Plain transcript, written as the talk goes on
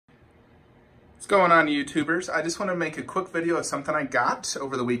What's going on, YouTubers? I just want to make a quick video of something I got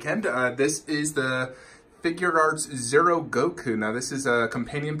over the weekend. This is the Figuarts Zero Goku. Now, this is a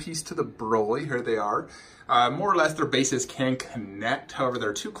companion piece to the Broly. Here they are. More or less, their bases can connect. However,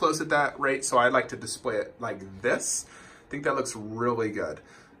 they're too close at that rate, so I like to display it like this. I think that looks really good.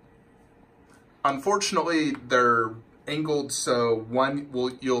 Unfortunately, they're angled, so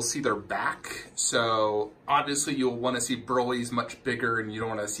you'll see their back. So obviously you'll want to see Broly's much bigger and you don't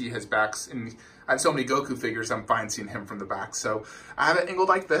want to see his backs. And I have so many Goku figures, I'm fine seeing him from the back. So I have it angled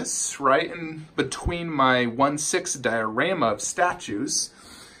like this, right in between my 1/6 diorama of statues.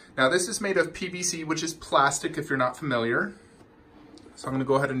 Now this is made of PVC, which is plastic if you're not familiar. So I'm going to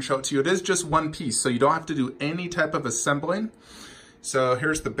go ahead and show it to you. It is just one piece, so you don't have to do any type of assembling. So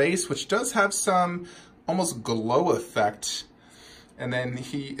here's the base, which does have some almost glow effect, and then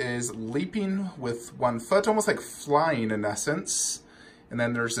he is leaping with one foot, almost like flying in essence. And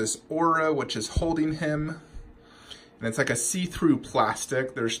then there's this aura which is holding him, and it's like a see-through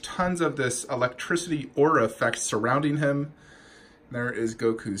plastic. There's tons of this electricity aura effect surrounding him. There is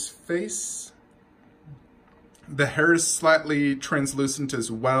Goku's face. The hair is slightly translucent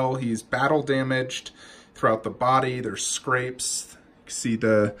as well. He's battle damaged throughout the body. There's scrapes. See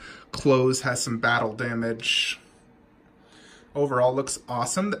the clothes has some battle damage. Overall looks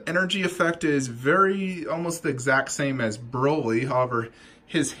awesome. The energy effect is almost the exact same as Broly. However,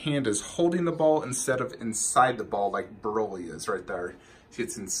 his hand is holding the ball instead of inside the ball like Broly is right there. See,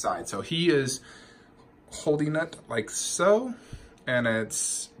 it's inside. So he is holding it like so. And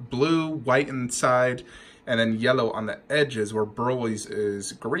it's blue, white inside, and then yellow on the edges where Broly's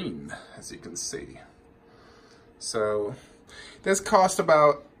is green, as you can see. So this cost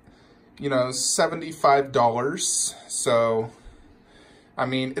about, $75. So, I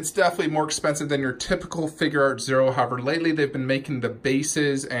mean, it's definitely more expensive than your typical Figuarts Zero. However, lately they've been making the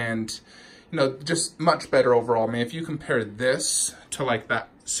bases and, just much better overall. I mean, if you compare this to like that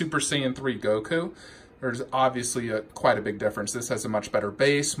Super Saiyan 3 Goku, there's obviously quite a big difference. This has a much better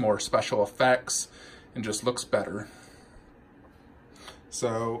base, more special effects, and just looks better.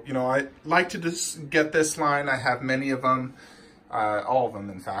 So, I like to just get this line. I have many of them, all of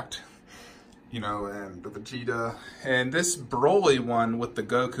them, in fact. And the Vegeta. And this Broly one with the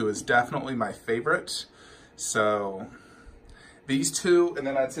Goku is definitely my favorite. So, these two, and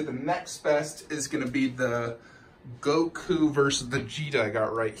then I'd say the next best is going to be the Goku versus Vegeta I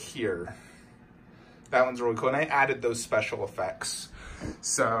got right here. That one's really cool, and I added those special effects.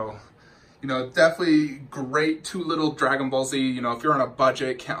 So, definitely great two little Dragon Ball Z. If you're on a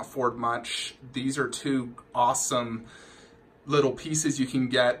budget, can't afford much, these are two awesome little pieces you can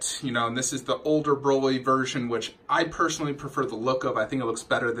get. And this is the older Broly version, which I personally prefer the look of. I think it looks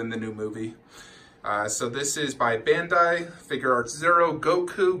better than the new movie. So this is by Bandai, Figuarts Zero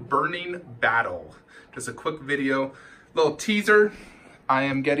Goku Burning Battle. Just a quick video, little teaser. I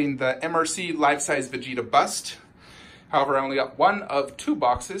am getting the MRC life-size Vegeta bust. However, I only got one of 2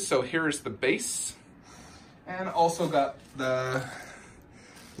 boxes, so here's the base. And also got the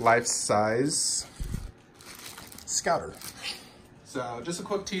life-size Scouter. So just a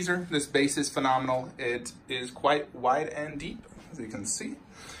quick teaser. This base is phenomenal. It is quite wide and deep, as you can see.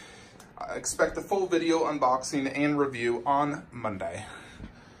 I expect a full video unboxing and review on Monday.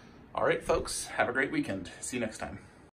 All right, folks, have a great weekend. See you next time.